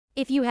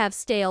If you have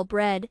stale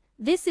bread,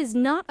 this is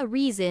not a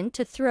reason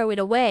to throw it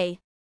away.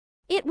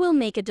 It will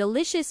make a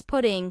delicious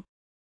pudding.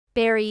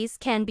 Berries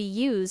can be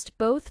used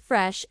both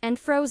fresh and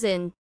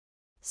frozen.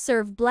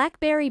 Serve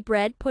blackberry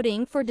bread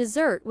pudding for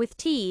dessert with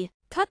tea.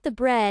 Cut the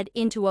bread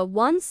into a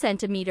 1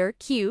 cm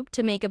cube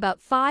to make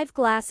about 5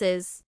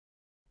 glasses.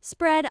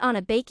 Spread on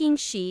a baking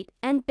sheet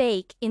and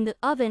bake in the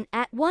oven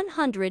at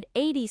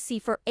 180 C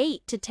for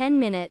 8 to 10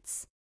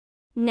 minutes.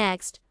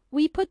 Next,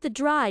 we put the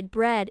dried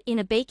bread in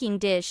a baking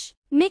dish.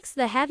 Mix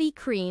the heavy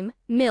cream,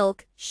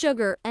 milk,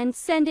 sugar and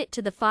send it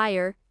to the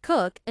fire.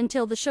 Cook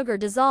until the sugar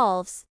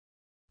dissolves.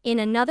 In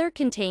another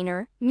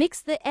container,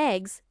 mix the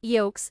eggs,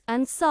 yolks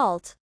and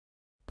salt.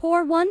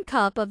 Pour 1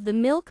 cup of the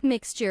milk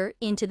mixture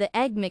into the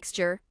egg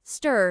mixture.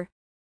 Stir.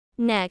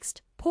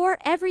 Next, pour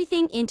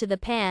everything into the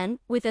pan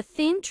with a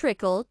thin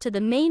trickle to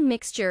the main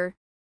mixture.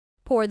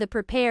 Pour the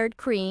prepared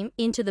cream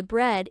into the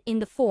bread in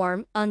the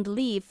form and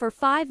leave for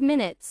 5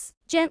 minutes.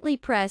 Gently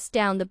press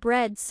down the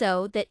bread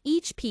so that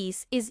each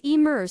piece is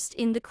immersed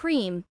in the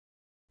cream.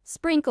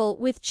 Sprinkle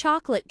with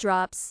chocolate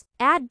drops.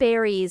 Add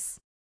berries.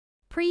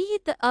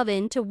 Preheat the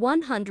oven to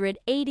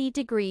 180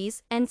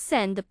 degrees and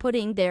send the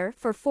pudding there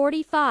for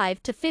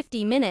 45 to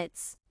 50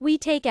 minutes. We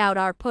take out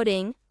our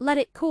pudding, let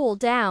it cool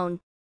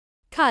down.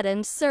 Cut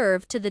and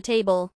serve to the table.